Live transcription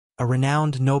a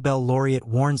renowned Nobel Laureate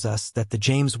warns us that the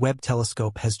James Webb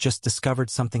Telescope has just discovered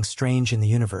something strange in the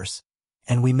universe,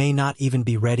 and we may not even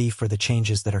be ready for the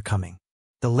changes that are coming.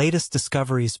 The latest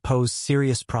discoveries pose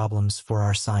serious problems for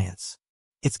our science.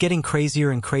 It's getting crazier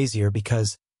and crazier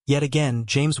because, yet again,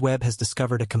 James Webb has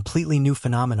discovered a completely new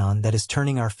phenomenon that is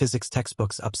turning our physics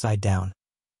textbooks upside down.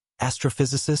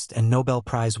 Astrophysicist and Nobel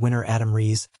Prize winner Adam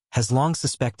Rees has long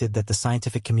suspected that the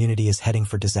scientific community is heading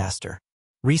for disaster.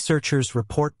 Researchers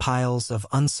report piles of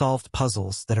unsolved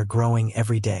puzzles that are growing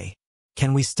every day.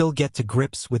 Can we still get to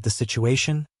grips with the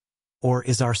situation? Or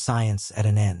is our science at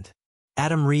an end?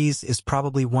 Adam Rees is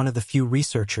probably one of the few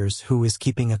researchers who is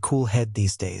keeping a cool head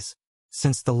these days.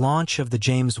 Since the launch of the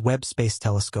James Webb Space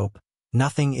Telescope,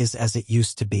 nothing is as it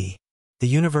used to be. The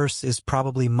universe is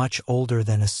probably much older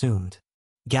than assumed.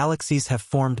 Galaxies have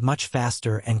formed much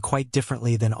faster and quite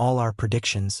differently than all our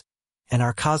predictions, and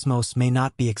our cosmos may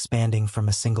not be expanding from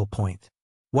a single point.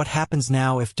 What happens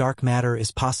now if dark matter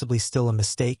is possibly still a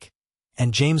mistake?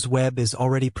 And James Webb is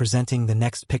already presenting the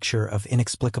next picture of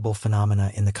inexplicable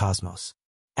phenomena in the cosmos.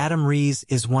 Adam Rees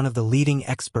is one of the leading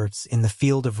experts in the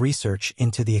field of research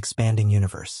into the expanding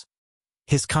universe.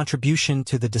 His contribution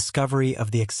to the discovery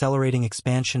of the accelerating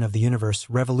expansion of the universe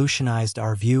revolutionized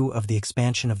our view of the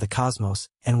expansion of the cosmos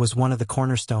and was one of the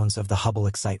cornerstones of the Hubble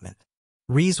excitement.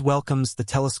 Rees welcomes the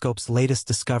telescope's latest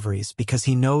discoveries because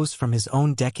he knows from his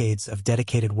own decades of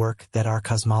dedicated work that our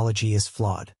cosmology is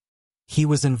flawed. He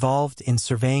was involved in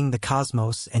surveying the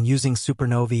cosmos and using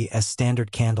supernovae as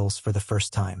standard candles for the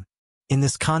first time. In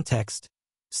this context,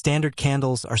 standard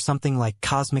candles are something like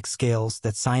cosmic scales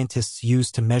that scientists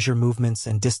use to measure movements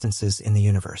and distances in the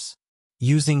universe.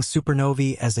 Using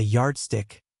supernovae as a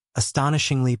yardstick,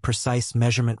 astonishingly precise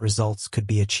measurement results could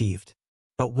be achieved.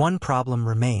 But one problem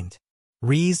remained.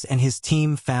 Rees and his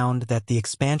team found that the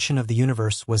expansion of the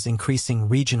universe was increasing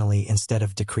regionally instead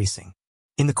of decreasing.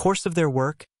 In the course of their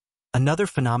work, another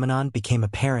phenomenon became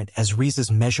apparent as Rees's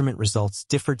measurement results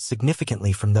differed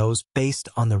significantly from those based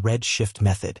on the redshift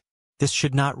method. This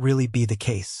should not really be the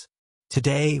case.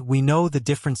 Today, we know the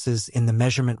differences in the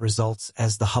measurement results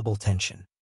as the Hubble tension.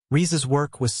 Rees's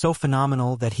work was so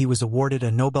phenomenal that he was awarded a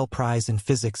Nobel Prize in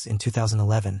Physics in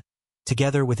 2011,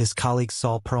 together with his colleagues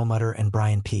Saul Perlmutter and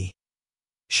Brian P.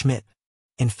 Schmidt.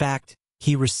 In fact,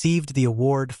 he received the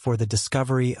award for the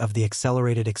discovery of the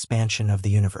accelerated expansion of the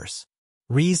universe.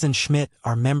 Rees and Schmidt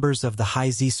are members of the High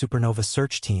Z Supernova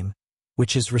Search Team,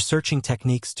 which is researching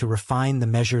techniques to refine the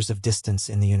measures of distance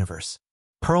in the universe.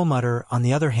 Perlmutter, on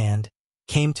the other hand,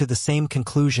 came to the same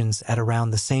conclusions at around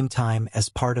the same time as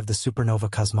part of the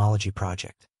Supernova Cosmology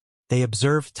Project. They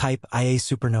observed type Ia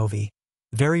supernovae,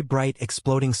 very bright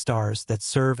exploding stars that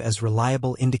serve as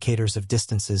reliable indicators of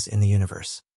distances in the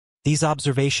universe. These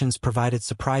observations provided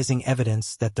surprising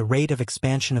evidence that the rate of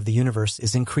expansion of the universe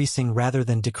is increasing rather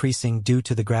than decreasing due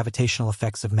to the gravitational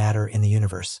effects of matter in the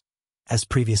universe, as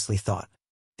previously thought.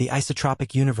 The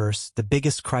isotropic universe, the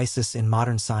biggest crisis in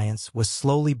modern science, was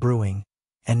slowly brewing,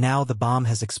 and now the bomb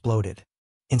has exploded.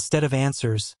 Instead of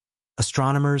answers,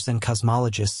 astronomers and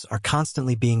cosmologists are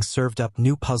constantly being served up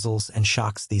new puzzles and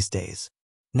shocks these days.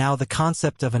 Now the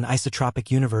concept of an isotropic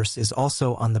universe is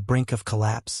also on the brink of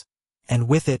collapse, and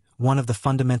with it, one of the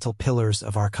fundamental pillars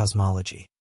of our cosmology.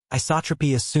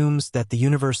 Isotropy assumes that the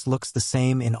universe looks the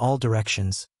same in all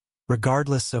directions,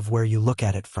 regardless of where you look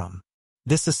at it from.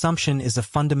 This assumption is a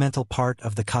fundamental part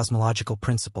of the cosmological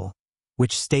principle,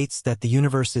 which states that the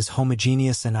universe is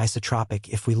homogeneous and isotropic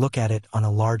if we look at it on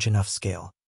a large enough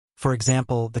scale. For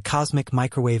example, the cosmic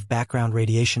microwave background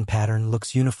radiation pattern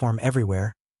looks uniform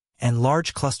everywhere, and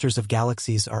large clusters of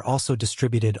galaxies are also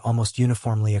distributed almost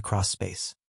uniformly across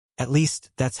space. At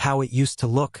least, that's how it used to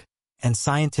look, and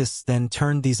scientists then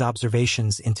turned these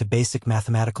observations into basic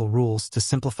mathematical rules to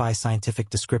simplify scientific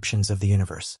descriptions of the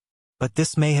universe. But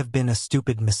this may have been a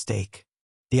stupid mistake.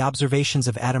 The observations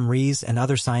of Adam Rees and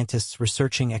other scientists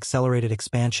researching accelerated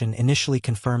expansion initially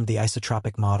confirmed the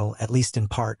isotropic model, at least in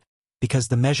part, because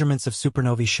the measurements of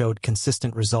supernovae showed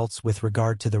consistent results with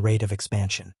regard to the rate of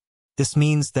expansion. This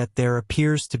means that there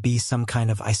appears to be some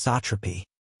kind of isotropy.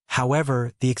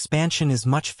 However, the expansion is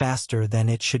much faster than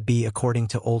it should be according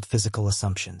to old physical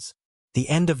assumptions. The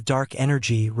end of dark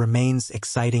energy remains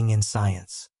exciting in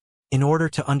science. In order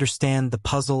to understand the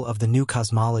puzzle of the new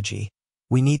cosmology,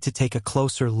 we need to take a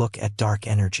closer look at dark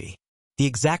energy. The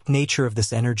exact nature of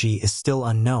this energy is still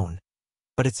unknown,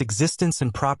 but its existence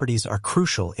and properties are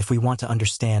crucial if we want to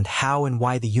understand how and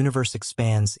why the universe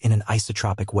expands in an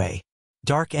isotropic way.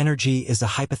 Dark energy is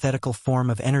a hypothetical form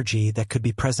of energy that could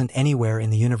be present anywhere in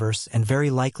the universe and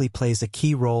very likely plays a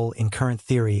key role in current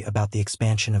theory about the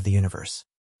expansion of the universe.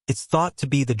 It's thought to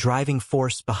be the driving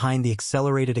force behind the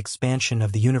accelerated expansion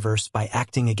of the universe by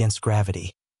acting against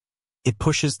gravity. It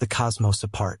pushes the cosmos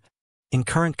apart. In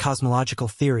current cosmological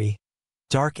theory,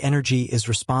 dark energy is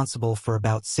responsible for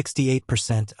about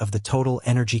 68% of the total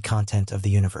energy content of the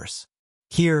universe.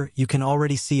 Here, you can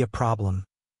already see a problem.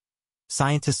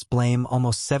 Scientists blame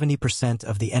almost 70%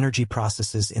 of the energy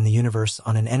processes in the universe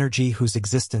on an energy whose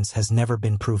existence has never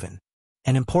been proven.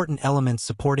 An important element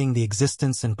supporting the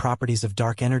existence and properties of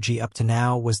dark energy up to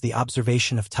now was the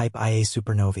observation of type Ia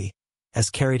supernovae,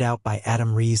 as carried out by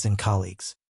Adam Rees and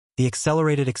colleagues. The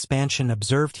accelerated expansion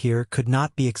observed here could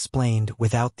not be explained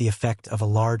without the effect of a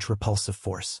large repulsive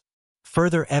force.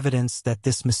 Further evidence that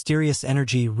this mysterious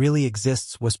energy really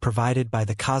exists was provided by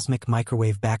the cosmic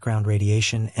microwave background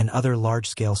radiation and other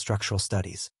large-scale structural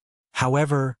studies.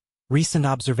 However, recent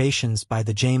observations by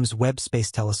the James Webb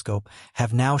Space Telescope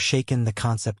have now shaken the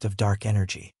concept of dark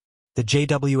energy. The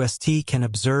JWST can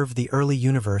observe the early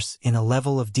universe in a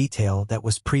level of detail that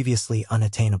was previously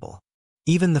unattainable.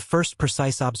 Even the first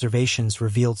precise observations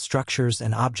revealed structures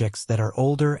and objects that are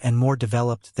older and more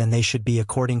developed than they should be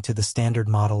according to the standard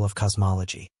model of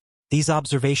cosmology. These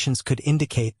observations could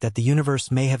indicate that the universe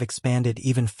may have expanded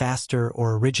even faster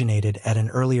or originated at an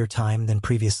earlier time than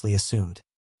previously assumed.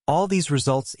 All these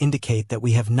results indicate that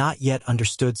we have not yet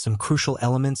understood some crucial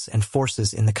elements and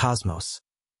forces in the cosmos,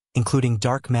 including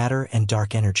dark matter and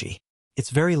dark energy.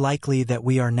 It's very likely that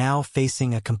we are now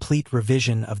facing a complete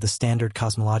revision of the standard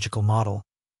cosmological model,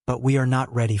 but we are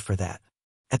not ready for that.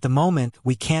 At the moment,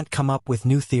 we can't come up with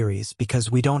new theories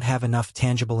because we don't have enough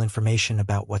tangible information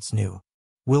about what's new.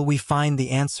 Will we find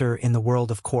the answer in the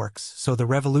world of quarks, so the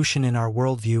revolution in our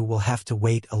worldview will have to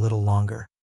wait a little longer?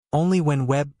 Only when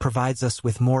Webb provides us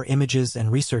with more images and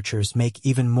researchers make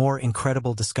even more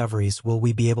incredible discoveries will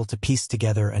we be able to piece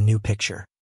together a new picture.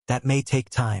 That may take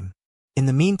time. In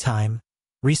the meantime,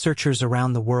 researchers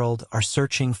around the world are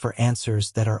searching for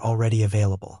answers that are already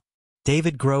available.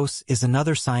 David Gross is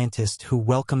another scientist who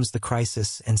welcomes the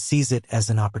crisis and sees it as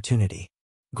an opportunity.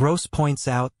 Gross points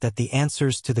out that the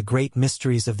answers to the great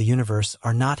mysteries of the universe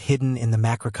are not hidden in the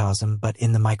macrocosm but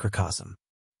in the microcosm.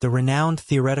 The renowned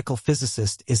theoretical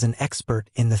physicist is an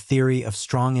expert in the theory of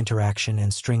strong interaction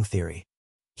and string theory.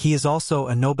 He is also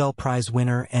a Nobel Prize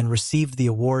winner and received the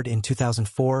award in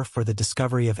 2004 for the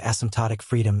discovery of asymptotic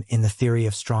freedom in the theory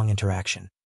of strong interaction.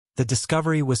 The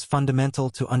discovery was fundamental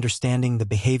to understanding the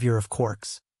behavior of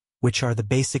quarks, which are the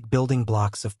basic building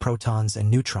blocks of protons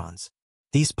and neutrons.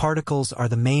 These particles are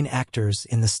the main actors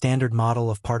in the standard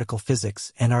model of particle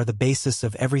physics and are the basis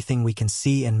of everything we can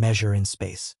see and measure in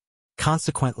space.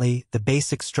 Consequently, the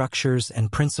basic structures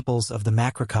and principles of the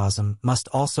macrocosm must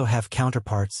also have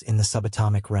counterparts in the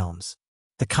subatomic realms.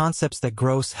 The concepts that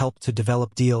Gross helped to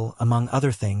develop deal, among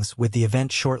other things, with the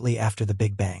event shortly after the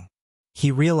Big Bang. He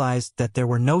realized that there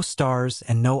were no stars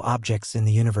and no objects in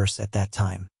the universe at that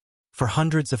time. For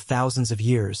hundreds of thousands of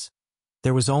years,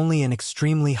 there was only an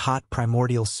extremely hot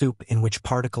primordial soup in which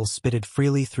particles spitted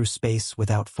freely through space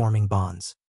without forming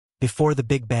bonds. Before the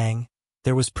Big Bang,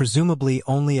 there was presumably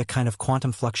only a kind of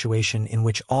quantum fluctuation in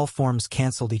which all forms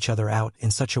canceled each other out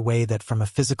in such a way that from a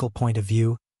physical point of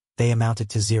view, they amounted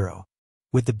to zero.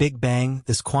 With the Big Bang,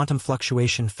 this quantum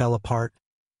fluctuation fell apart,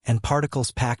 and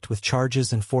particles packed with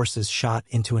charges and forces shot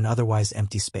into an otherwise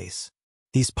empty space.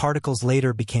 These particles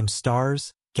later became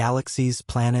stars, galaxies,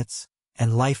 planets,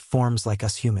 and life forms like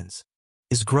us humans.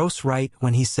 Is Gross right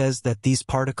when he says that these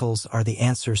particles are the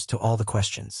answers to all the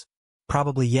questions?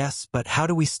 Probably yes, but how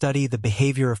do we study the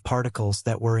behavior of particles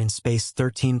that were in space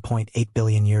 13.8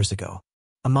 billion years ago?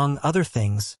 Among other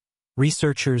things,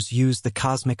 researchers use the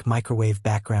cosmic microwave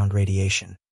background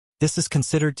radiation. This is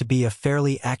considered to be a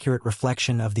fairly accurate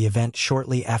reflection of the event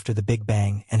shortly after the Big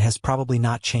Bang and has probably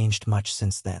not changed much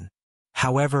since then.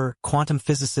 However, quantum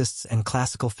physicists and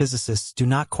classical physicists do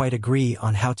not quite agree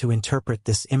on how to interpret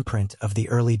this imprint of the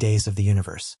early days of the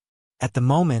universe. At the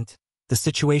moment, the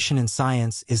situation in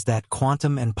science is that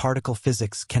quantum and particle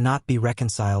physics cannot be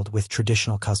reconciled with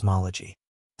traditional cosmology.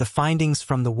 The findings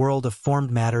from the world of formed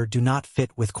matter do not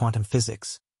fit with quantum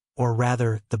physics, or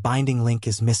rather, the binding link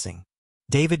is missing.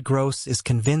 David Gross is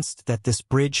convinced that this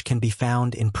bridge can be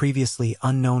found in previously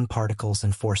unknown particles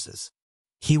and forces.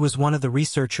 He was one of the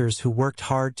researchers who worked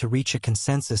hard to reach a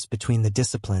consensus between the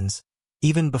disciplines,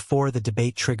 even before the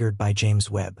debate triggered by James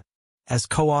Webb. As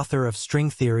co-author of string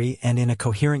theory and in a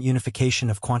coherent unification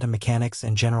of quantum mechanics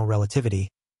and general relativity,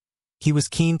 he was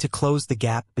keen to close the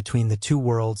gap between the two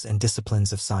worlds and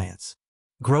disciplines of science.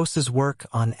 Gross's work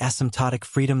on asymptotic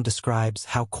freedom describes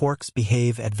how quarks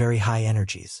behave at very high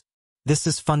energies. This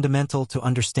is fundamental to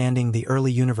understanding the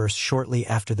early universe shortly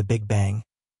after the Big Bang,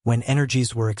 when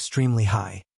energies were extremely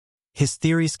high. His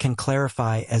theories can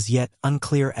clarify as yet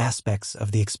unclear aspects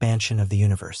of the expansion of the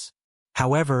universe.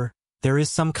 However, there is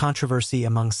some controversy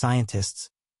among scientists,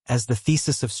 as the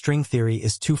thesis of string theory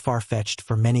is too far-fetched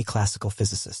for many classical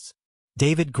physicists.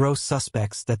 David Gross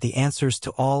suspects that the answers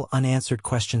to all unanswered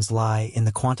questions lie in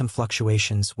the quantum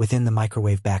fluctuations within the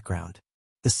microwave background.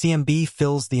 The CMB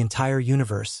fills the entire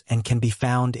universe and can be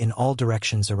found in all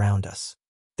directions around us.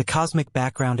 The Cosmic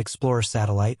Background Explorer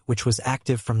satellite, which was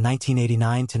active from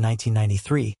 1989 to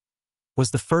 1993, was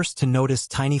the first to notice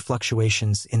tiny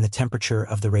fluctuations in the temperature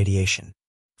of the radiation.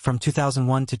 From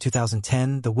 2001 to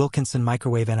 2010, the Wilkinson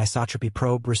Microwave Anisotropy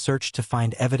Probe researched to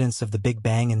find evidence of the Big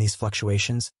Bang in these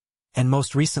fluctuations, and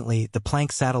most recently, the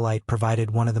Planck satellite provided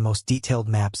one of the most detailed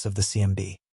maps of the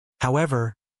CMB.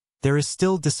 However, there is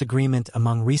still disagreement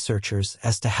among researchers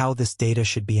as to how this data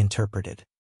should be interpreted.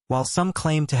 While some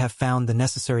claim to have found the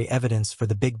necessary evidence for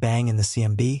the Big Bang in the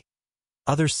CMB,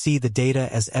 others see the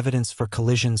data as evidence for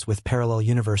collisions with parallel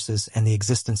universes and the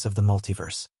existence of the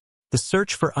multiverse. The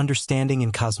search for understanding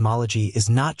in cosmology is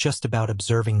not just about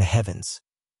observing the heavens.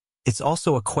 It's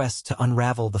also a quest to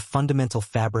unravel the fundamental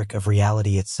fabric of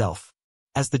reality itself.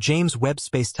 As the James Webb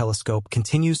Space Telescope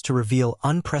continues to reveal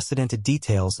unprecedented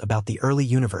details about the early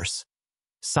universe,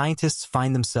 scientists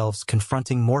find themselves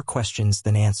confronting more questions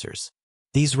than answers.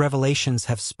 These revelations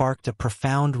have sparked a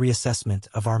profound reassessment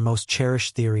of our most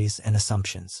cherished theories and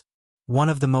assumptions. One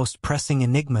of the most pressing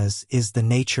enigmas is the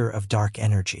nature of dark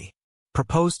energy.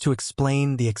 Proposed to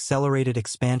explain the accelerated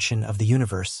expansion of the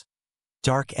universe,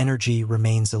 dark energy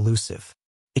remains elusive.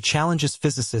 It challenges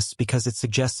physicists because it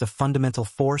suggests a fundamental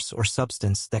force or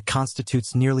substance that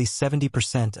constitutes nearly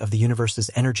 70% of the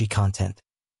universe's energy content,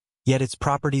 yet its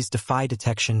properties defy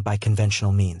detection by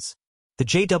conventional means. The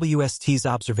JWST's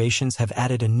observations have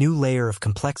added a new layer of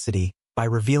complexity by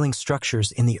revealing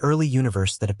structures in the early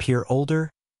universe that appear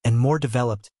older and more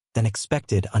developed than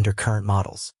expected under current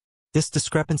models. This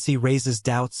discrepancy raises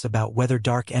doubts about whether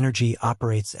dark energy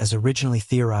operates as originally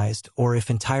theorized or if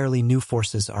entirely new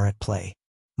forces are at play.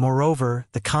 Moreover,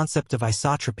 the concept of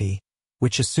isotropy,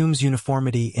 which assumes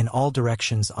uniformity in all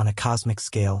directions on a cosmic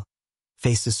scale,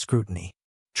 faces scrutiny.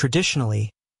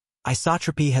 Traditionally,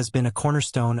 isotropy has been a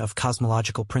cornerstone of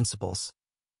cosmological principles,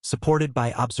 supported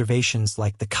by observations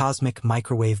like the cosmic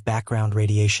microwave background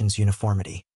radiation's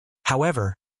uniformity.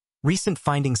 However, recent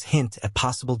findings hint at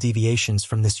possible deviations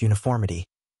from this uniformity,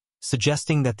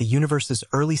 suggesting that the universe's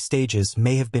early stages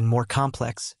may have been more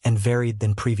complex and varied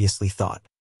than previously thought.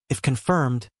 If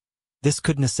confirmed, this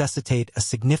could necessitate a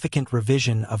significant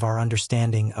revision of our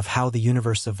understanding of how the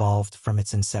universe evolved from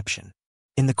its inception.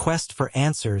 In the quest for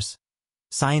answers,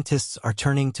 scientists are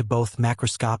turning to both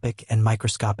macroscopic and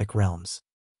microscopic realms.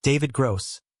 David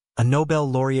Gross, a Nobel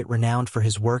laureate renowned for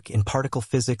his work in particle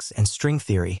physics and string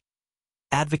theory,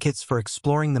 advocates for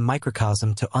exploring the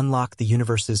microcosm to unlock the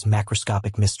universe's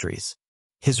macroscopic mysteries.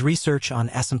 His research on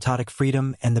asymptotic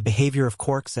freedom and the behavior of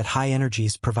quarks at high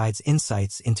energies provides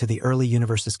insights into the early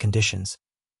universe's conditions,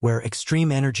 where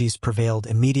extreme energies prevailed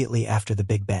immediately after the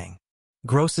Big Bang.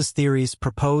 Gross's theories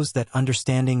propose that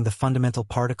understanding the fundamental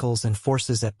particles and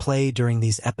forces at play during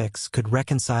these epochs could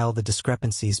reconcile the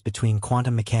discrepancies between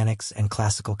quantum mechanics and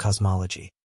classical cosmology.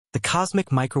 The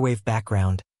cosmic microwave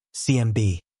background,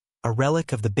 CMB, a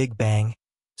relic of the Big Bang,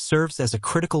 serves as a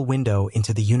critical window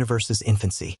into the universe's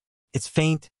infancy. Its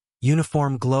faint,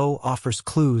 uniform glow offers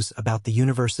clues about the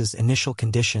universe's initial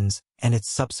conditions and its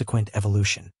subsequent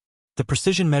evolution. The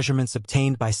precision measurements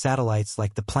obtained by satellites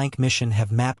like the Planck mission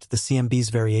have mapped the CMB's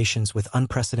variations with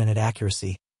unprecedented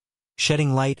accuracy,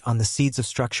 shedding light on the seeds of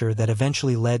structure that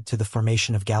eventually led to the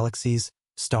formation of galaxies,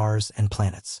 stars, and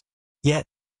planets. Yet,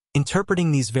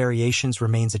 interpreting these variations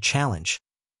remains a challenge,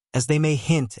 as they may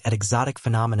hint at exotic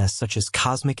phenomena such as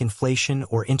cosmic inflation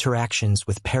or interactions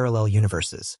with parallel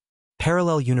universes.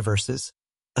 Parallel universes,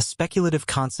 a speculative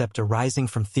concept arising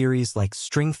from theories like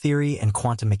string theory and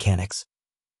quantum mechanics,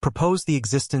 propose the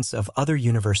existence of other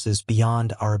universes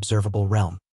beyond our observable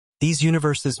realm. These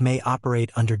universes may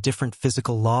operate under different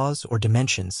physical laws or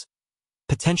dimensions,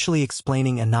 potentially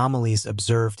explaining anomalies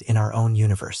observed in our own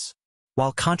universe.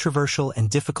 While controversial and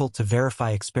difficult to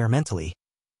verify experimentally,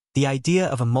 the idea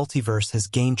of a multiverse has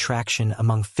gained traction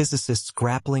among physicists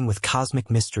grappling with cosmic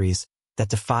mysteries that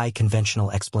defy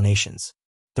conventional explanations.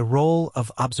 The role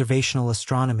of observational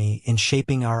astronomy in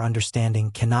shaping our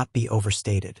understanding cannot be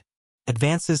overstated.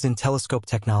 Advances in telescope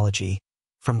technology,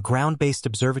 from ground-based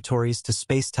observatories to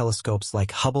space telescopes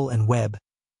like Hubble and Webb,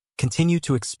 continue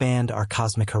to expand our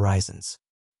cosmic horizons.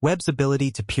 Webb's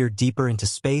ability to peer deeper into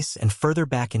space and further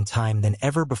back in time than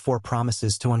ever before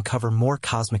promises to uncover more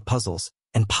cosmic puzzles,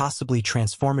 and possibly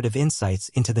transformative insights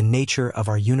into the nature of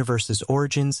our universe's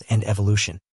origins and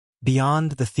evolution.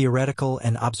 Beyond the theoretical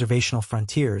and observational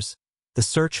frontiers, the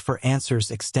search for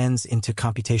answers extends into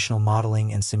computational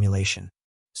modeling and simulation.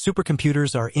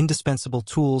 Supercomputers are indispensable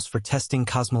tools for testing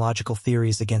cosmological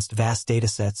theories against vast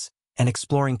datasets and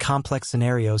exploring complex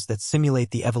scenarios that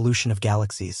simulate the evolution of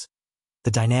galaxies,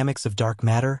 the dynamics of dark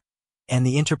matter, and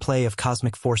the interplay of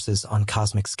cosmic forces on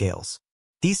cosmic scales.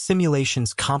 These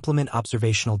simulations complement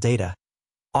observational data,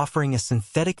 offering a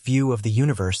synthetic view of the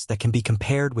universe that can be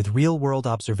compared with real-world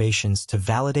observations to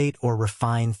validate or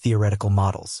refine theoretical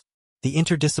models. The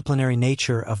interdisciplinary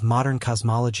nature of modern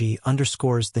cosmology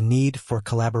underscores the need for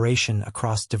collaboration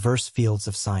across diverse fields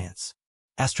of science.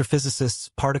 Astrophysicists,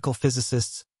 particle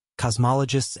physicists,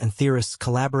 cosmologists, and theorists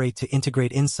collaborate to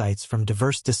integrate insights from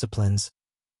diverse disciplines,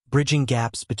 bridging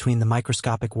gaps between the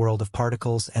microscopic world of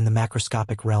particles and the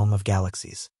macroscopic realm of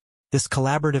galaxies. This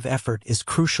collaborative effort is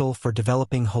crucial for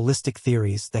developing holistic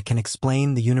theories that can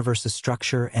explain the universe's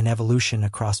structure and evolution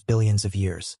across billions of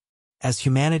years. As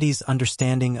humanity's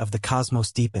understanding of the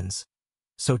cosmos deepens,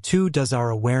 so too does our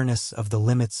awareness of the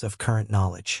limits of current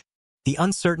knowledge. The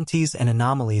uncertainties and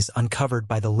anomalies uncovered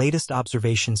by the latest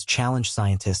observations challenge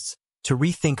scientists to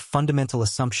rethink fundamental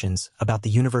assumptions about the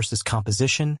universe's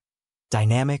composition,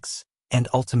 dynamics, and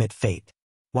ultimate fate.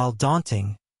 While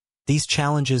daunting, these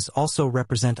challenges also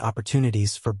represent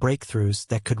opportunities for breakthroughs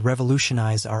that could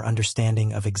revolutionize our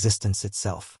understanding of existence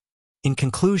itself. In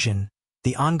conclusion,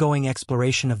 the ongoing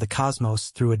exploration of the cosmos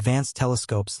through advanced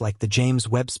telescopes like the James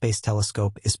Webb Space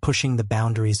Telescope is pushing the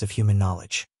boundaries of human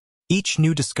knowledge. Each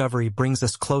new discovery brings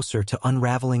us closer to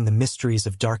unraveling the mysteries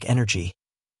of dark energy,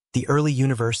 the early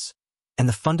universe, and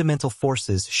the fundamental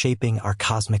forces shaping our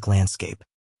cosmic landscape.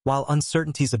 While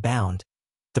uncertainties abound,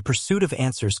 the pursuit of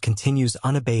answers continues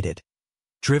unabated,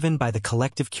 driven by the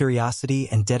collective curiosity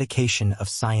and dedication of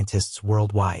scientists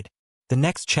worldwide. The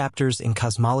next chapters in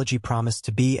cosmology promise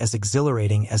to be as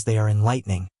exhilarating as they are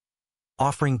enlightening,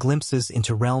 offering glimpses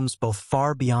into realms both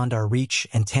far beyond our reach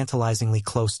and tantalizingly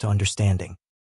close to understanding.